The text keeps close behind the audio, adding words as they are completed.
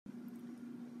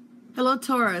Hello,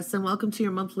 Taurus, and welcome to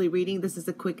your monthly reading. This is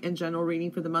a quick and general reading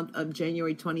for the month of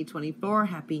January 2024.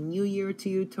 Happy New Year to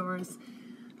you, Taurus.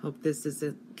 Hope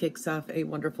kicks off a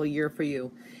wonderful year for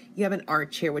you. You have an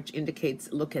arch here, which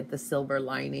indicates look at the silver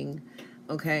lining,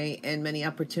 okay? And many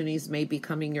opportunities may be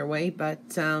coming your way, but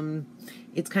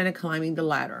it's kind of climbing the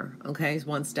ladder, okay?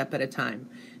 One step at a time.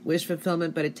 Wish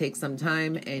fulfillment, but it takes some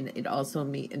time, and it also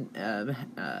means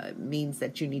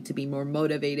that you need to be more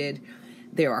motivated.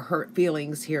 There are hurt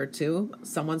feelings here too.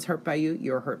 Someone's hurt by you,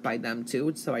 you're hurt by them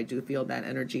too. So I do feel that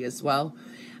energy as well.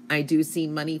 I do see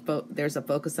money. There's a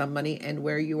focus on money and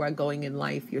where you are going in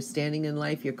life. You're standing in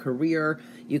life, your career.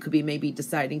 You could be maybe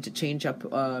deciding to change up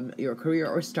your career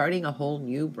or starting a whole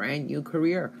brand new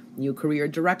career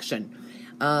direction.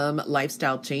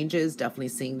 Lifestyle changes, definitely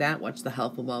seeing that. Watch the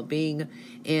health and well-being,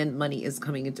 and money is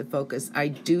coming into focus. I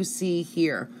do see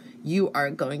here you are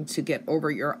going to get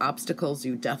over your obstacles.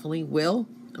 You definitely will.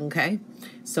 Okay,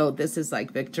 so this is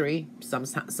like victory.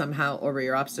 Somehow over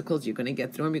your obstacles, you're going to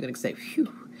get through them. You're going to say,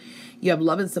 phew. You have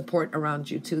love and support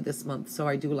around you too this month. So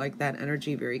I do like that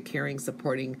energy, very caring,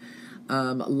 supporting,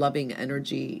 loving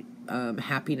energy,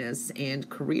 happiness, and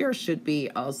career should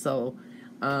be also,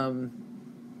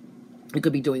 you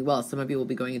could be doing well. Some of you will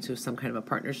be going into some kind of a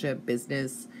partnership,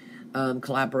 business,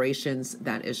 collaborations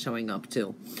that is showing up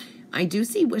too. I do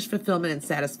see wish fulfillment and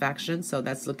satisfaction, so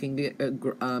that's looking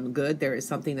good. There is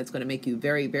something that's going to make you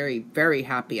very, very, very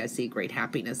happy. I see great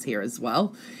happiness here as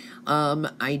well.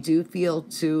 I do feel,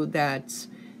 too, that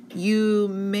you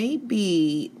may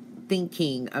be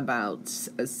thinking about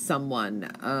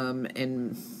someone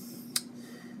and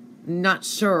not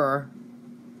sure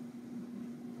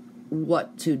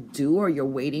what to do, or you're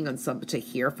waiting on to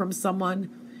hear from someone,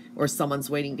 or someone's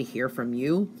waiting to hear from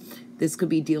you. This could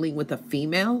be dealing with a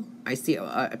female. I see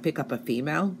I pick up a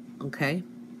female, okay?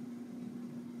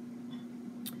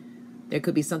 There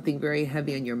could be something very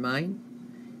heavy on your mind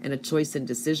and a choice and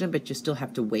decision, but you still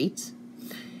have to wait.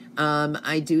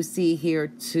 I do see here,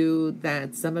 too,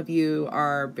 that some of you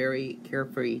are very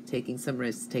carefree, taking some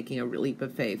risks, taking a leap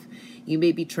of faith. You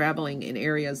may be traveling in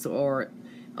areas or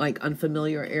like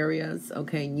unfamiliar areas,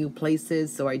 okay, new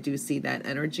places, so I do see that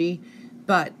energy.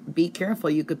 But be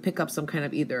careful. You could pick up some kind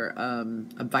of either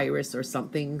a virus or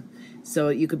something. So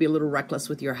you could be a little reckless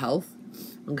with your health.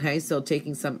 Okay, so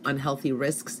taking some unhealthy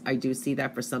risks. I do see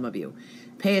that for some of you.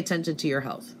 Pay attention to your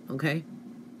health. Okay,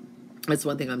 that's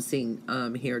one thing I'm seeing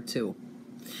here too.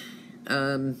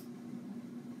 You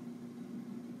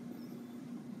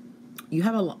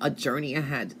have a journey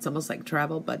ahead. It's almost like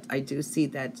travel, but I do see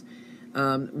that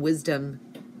wisdom.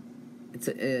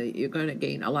 You're going to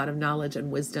gain a lot of knowledge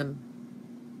and wisdom.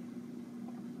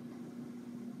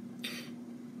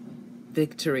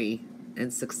 Victory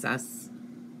and success.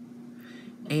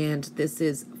 And this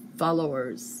is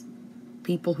followers,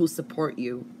 people who support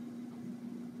you.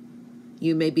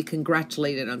 You may be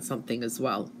congratulated on something as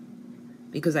well,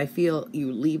 because I feel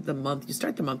you leave the month, you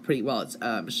start the month pretty well.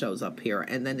 It shows up here,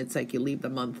 and then it's like you leave the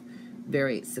month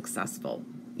very successful.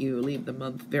 You leave the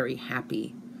month very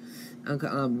happy,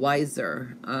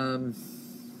 wiser.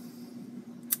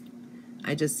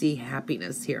 I just see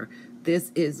happiness here.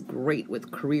 This is great with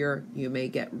career. You may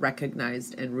get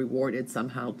recognized and rewarded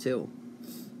somehow too.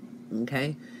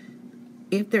 Okay?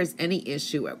 If there's any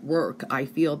issue at work, I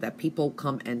feel that people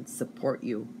come and support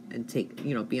you and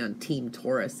be on Team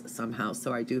Taurus somehow.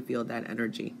 So I do feel that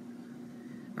energy.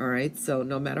 All right? So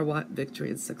no matter what,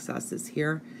 victory and success is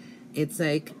here. It's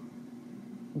like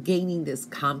gaining this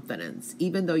confidence.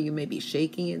 Even though you may be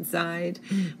shaking inside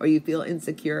or you feel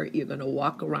insecure, you're going to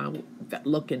walk around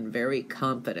looking very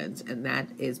confident, and that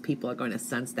is, people are going to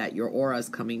sense that your aura is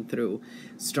coming through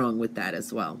strong with that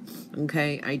as well.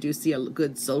 Okay, I do see a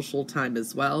good social time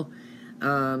as well.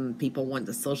 People want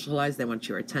to socialize, they want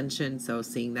your attention, so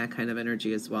seeing that kind of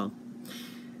energy as well.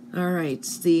 All right,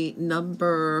 the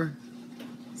number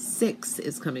 6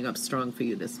 is coming up strong for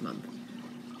you this month.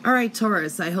 All right,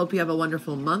 Taurus, I hope you have a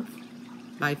wonderful month.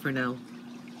 Bye for now.